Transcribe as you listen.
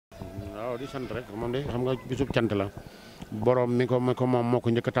waaw di sant rek moom de xam nga bisub cant la borom mi ko moom moo ko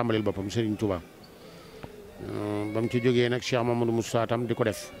njëkk a tàmbalil boppam Serigne Touba ba mu ci jógee nag Cheikh Mamadou Moussa tam di ko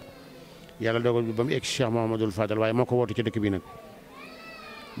def yàlla dogal bi ba mu egg Cheikh Mouhamadoul Fadal waaye moo ko woote ci dëkk bi nag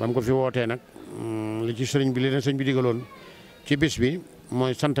ba mu ko fi wootee nag li ci sëriñ bi li leen sëñ bi digaloon ci bis bi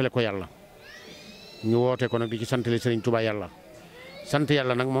mooy santale ko yàlla ñu woote ko nag di ci santale Serigne Touba yàlla sant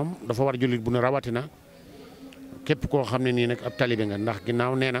yàlla nag moom dafa war jullit bu ne rawatina képp koo xam ne nii nag ab talibe nga ndax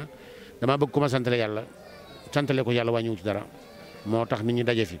ginnaaw nee na dama bëgg ko ma santale yàlla santale ko yàlla wàññiwu ci dara moo tax nit ñi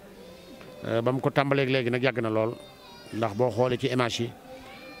daje fi ba mu ko tàmbaleeg léegi nag yàgg na lool ndax boo xoolee ci image yi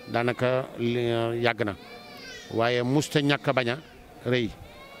daanaka yàgg na waaye musta ñàkk a bañ a rëy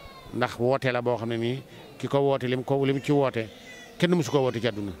ndax woote la boo xam ne nii ki ko woote lim ci woote kenn musu ko woote ci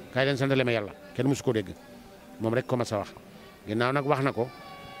àdduna kaay leen santale ma yàlla kenn musu ko dégg moom rek ko ma sa wax ginnaaw nag wax na ko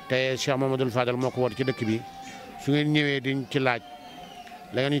te Cheikh Mamadou Fadal moo ko woote ci dëkk bi su ngeen ñëwee di ci laaj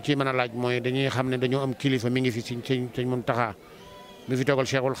la ngeen ñu ciy mën a laaj mooy dañuy xam ne dañoo am kilifa mi ngi fi sëñ Muntaxa mi fi toogal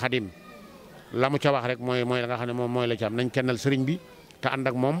Cheikhul Khadim la mu ca wax rek mooy la nga xam ne moom mooy la ci am nañ kennal sëriñ bi te ànd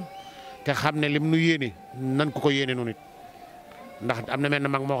ak moom te xam ne lim nu yéene nan ko yéene noonu it ndax am na mel ne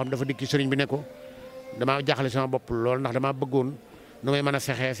mag moo xam dafa dikki sëriñ bi ne ko damaa jaxale sama bopp lool ndax damaa bëggoon nu may mën a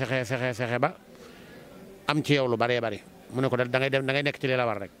fexe ba am ci yow lu baree bari mu ne ko da ngay nekk ci li la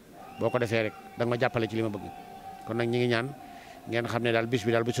war rek boo ko defee rek da nga ma jàppale ci li ma bëgg kon nag ñi ngi ñaan ngeen xam ne daal bis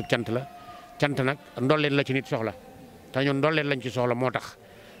bi daal bisub cant la cant nag ndolleen la ci nit soxla te ñun ndolleen lañ ci soxla moo tax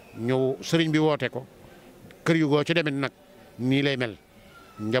ñëw sëriñ bi woote ko kër yu goo ci demee nag nii lay mel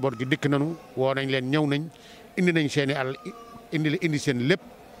njaboot gi dikk nañu woo nañ leen ñëw nañ indi nañ seeni àll indi seen lépp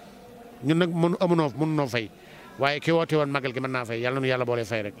ñun nag mënunoo fay waaye ki woote woon magal gi mën naa fay yàlla nu yàlla boole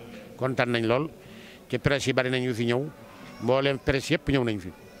fay rek kontaan nañ lool ci presse yi bari nañ yu fi ñëw mbooleem presse yëpp ñëw nañ fi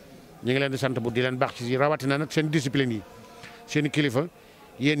ñu ngi leen di sant bu di leen baax ci rawatina nag seen discipline yi seen kilifa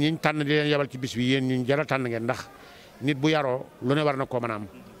yéen ñiñ tànn di leen yabal ci bis bi yéen ñu jaral tànn ngeen ndax nit bu yaroo lu ne war na koo mën a am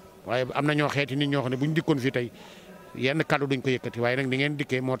waaye am na ñoo xeeti nit ñoo xam ne bu ñu dikkoon fii tey yenn kaddu duñ ko yëkkati waaye nag ni ngeen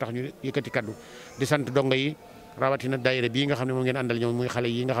dikkee moo tax ñu yëkkati kaddu di sant donga yi rawatina daayira bii nga xam ne moom ngeen àndal ñoom muy xale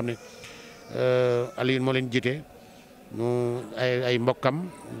yi nga xam ne Alioune moo leen jiite ñu ay mbokkam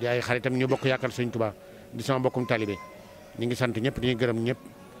di ay xaritam ñu bokk yaakaar Sëñ Tuubaa di sama mbokkum talibé ñu ngi sant ñëpp di gërëm ñëpp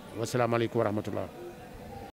wasalaamaaleykum wa rahmatullah